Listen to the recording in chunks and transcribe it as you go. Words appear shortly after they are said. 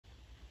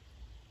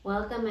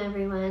Welcome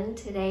everyone.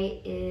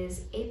 Today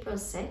is April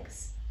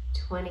 6,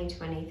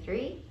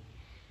 2023,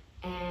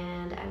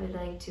 and I would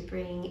like to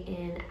bring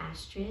in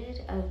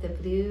Astrid of the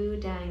Blue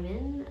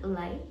Diamond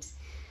Light.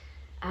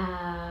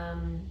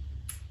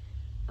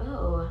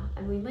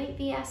 We might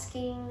be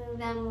asking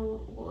them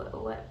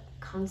what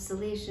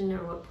constellation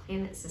or what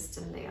planet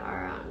system they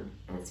are on.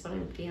 That's what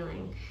I'm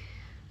feeling.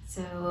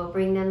 So we'll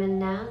bring them in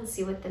now and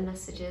see what the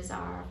messages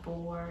are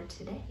for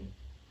today.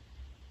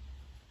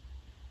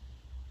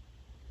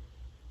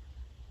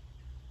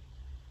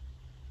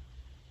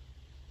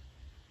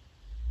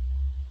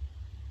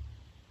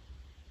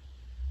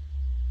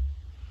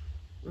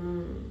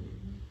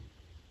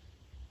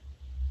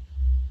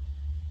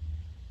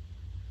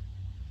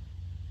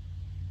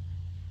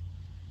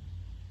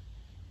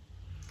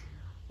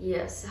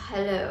 Yes,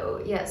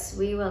 hello. Yes,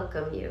 we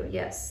welcome you.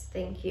 Yes,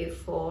 thank you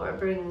for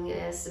bringing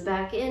us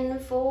back in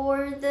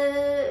for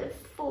the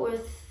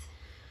fourth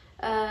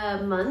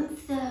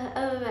month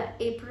of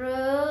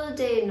April,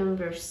 day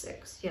number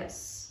 6.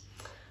 Yes,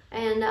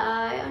 and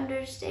I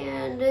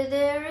understand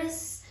there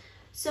is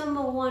some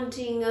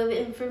wanting of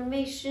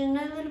information,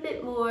 a little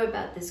bit more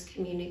about this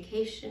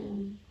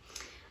communication,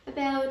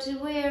 about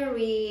where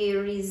we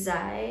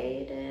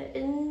reside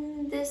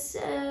in this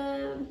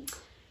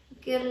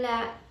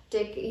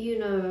galactic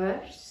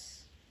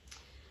universe,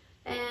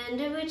 and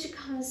which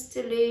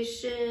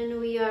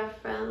constellation we are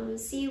from.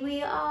 See,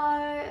 we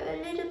are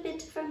a little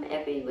bit from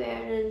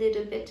everywhere and a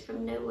little bit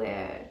from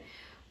nowhere.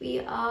 We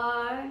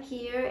are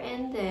here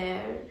and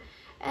there.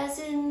 As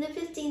in the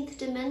 15th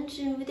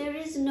dimension, there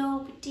is no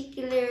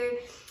particular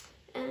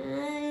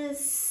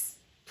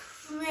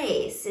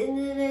place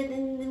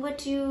in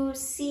what you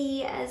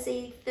see as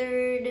a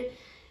third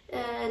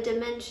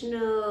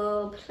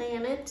dimensional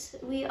planet.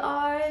 We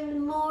are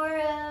more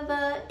of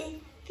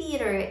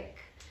etheric.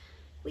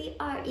 We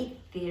are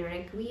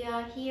etheric. We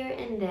are here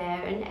and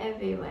there and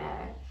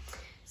everywhere.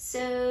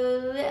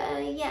 So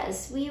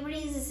yes, we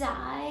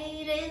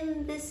reside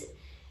in this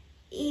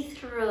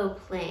ethereal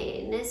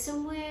plane,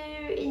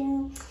 somewhere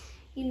in,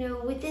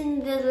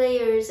 within the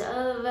layers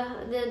of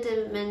the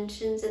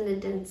dimensions and the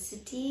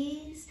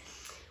densities.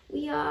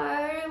 We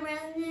are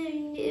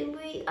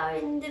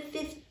in the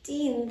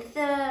 15th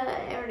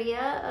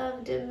area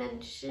of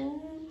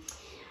dimension,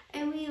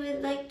 and we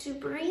would like to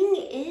bring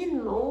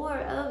in more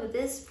of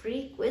this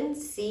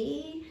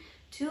frequency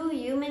to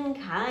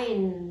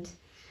humankind.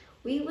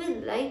 We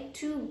would like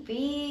to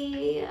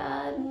be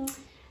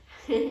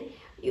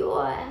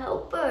your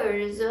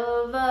helpers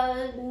of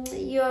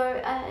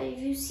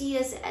you see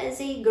us as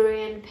a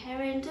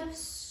grandparent of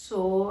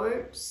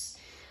sorts,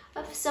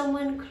 of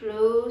someone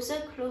close,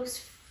 a close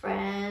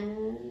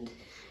friend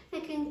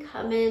that can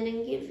come in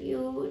and give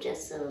you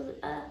just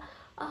a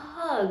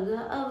hug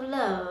of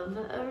love,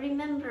 a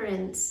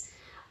remembrance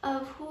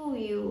of who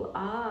you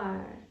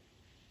are.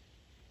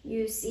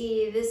 You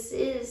see, this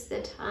is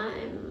the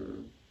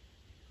time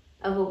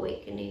of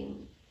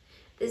awakening.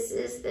 This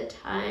is the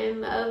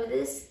time of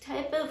this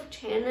type of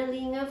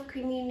channeling, of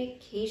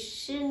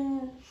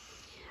communication,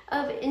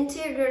 of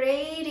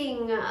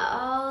integrating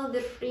all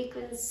the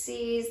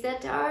frequencies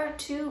that are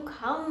to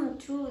come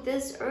to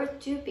this earth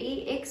to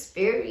be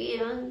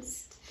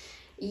experienced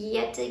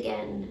yet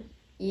again,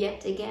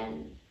 yet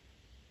again.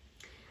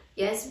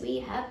 Yes, we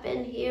have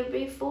been here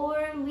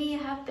before. We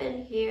have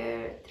been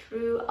here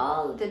through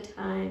all the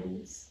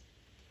times.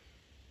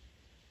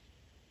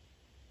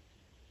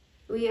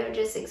 We are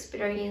just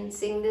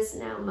experiencing this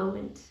now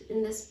moment,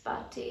 in this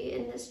body,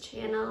 in this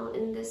channel,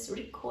 in this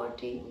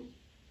recording.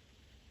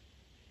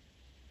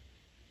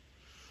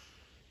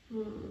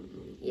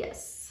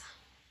 Yes.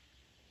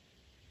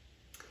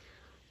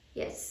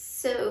 Yes,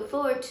 so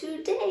for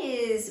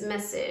today's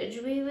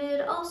message, we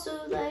would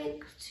also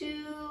like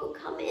to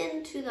come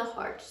into the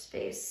heart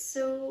space.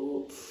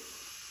 So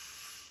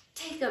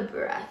take a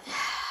breath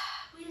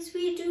as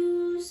we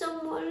do a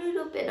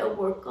little bit of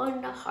work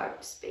on the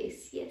heart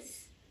space.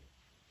 Yes.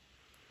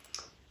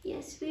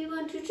 Yes, we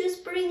want to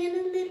just bring in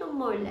a little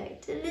more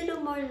light, a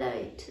little more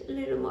light, a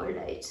little more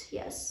light,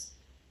 yes.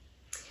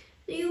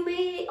 You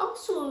may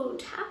also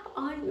tap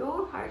on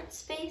your heart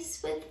space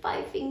with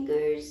 5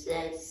 fingers,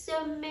 as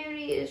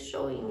Mary is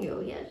showing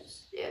you.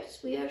 Yes,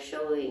 yes, we are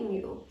showing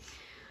you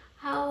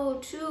how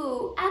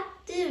to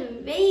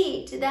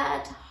activate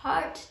that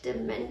heart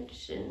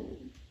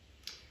dimension.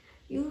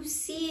 You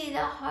see,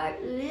 the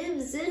heart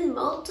lives in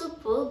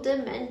multiple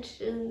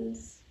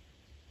dimensions.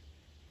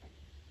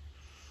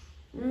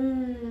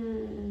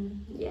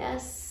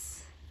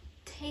 Yes,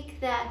 take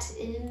that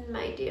in,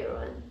 my dear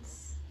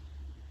ones.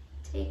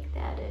 Take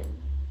that in.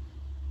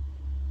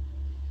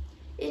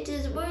 It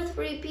is worth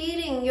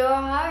repeating, your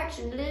heart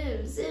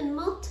lives in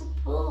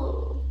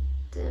multiple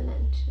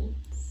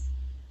dimensions.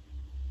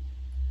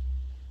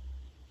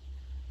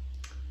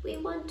 We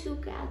want to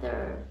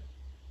gather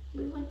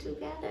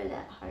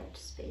that heart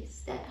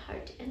space, that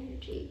heart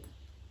energy.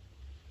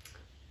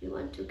 We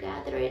want to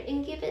gather it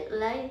and give it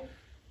life,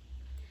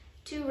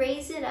 to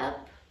raise it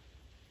up,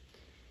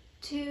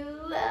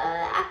 to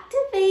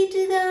activate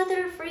the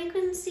other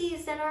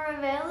frequencies that are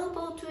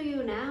available to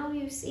you now.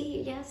 You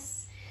see,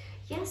 yes,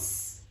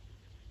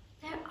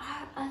 there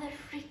are other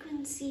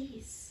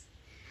frequencies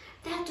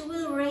that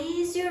will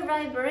raise your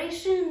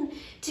vibration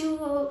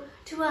to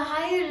a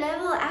higher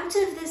level, out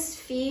of this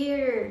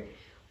fear.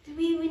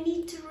 We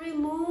need to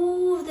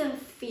remove the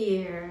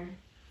fear.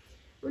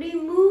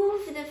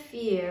 Remove the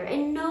fear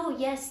and know,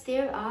 yes,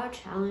 there are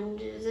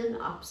challenges and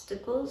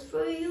obstacles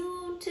for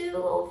you to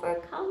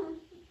overcome.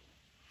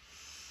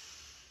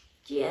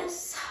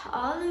 Yes,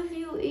 all of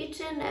you,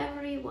 each and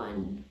every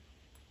one.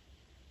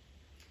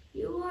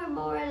 You are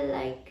more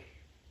alike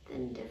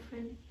than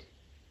different.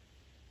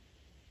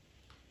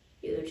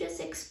 You're just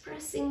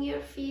expressing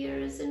your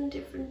fears in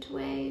different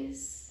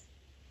ways.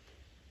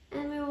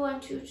 And we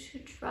want you to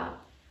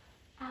drop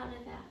out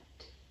of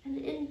that and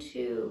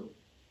into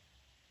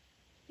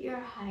your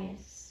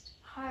highest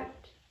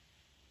heart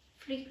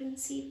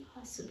frequency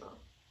possible.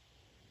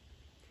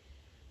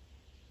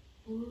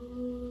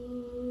 Ooh.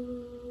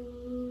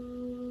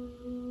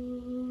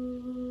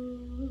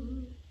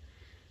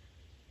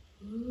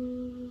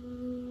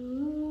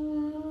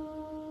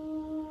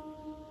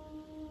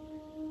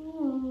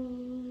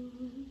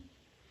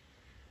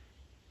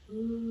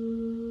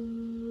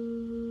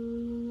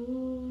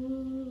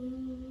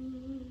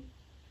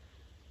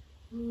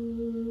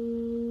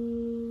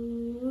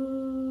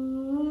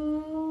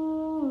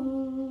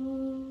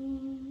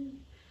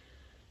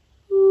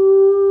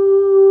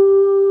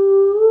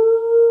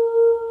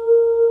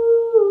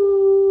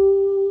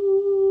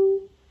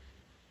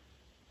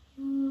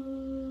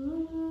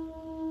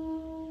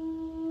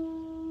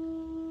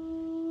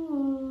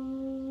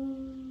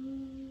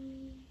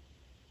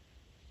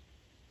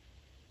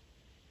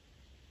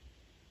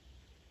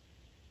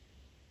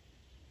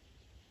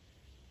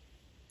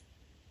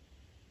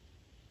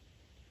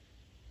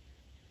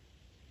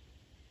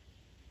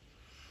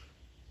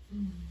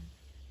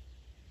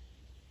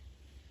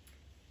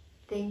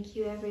 Thank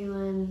you,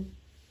 everyone.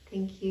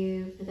 Thank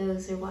you for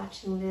those who are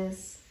watching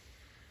this.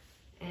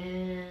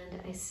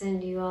 And I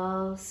send you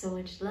all so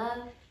much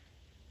love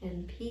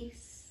and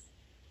peace.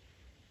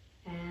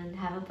 And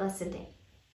have a blessed day.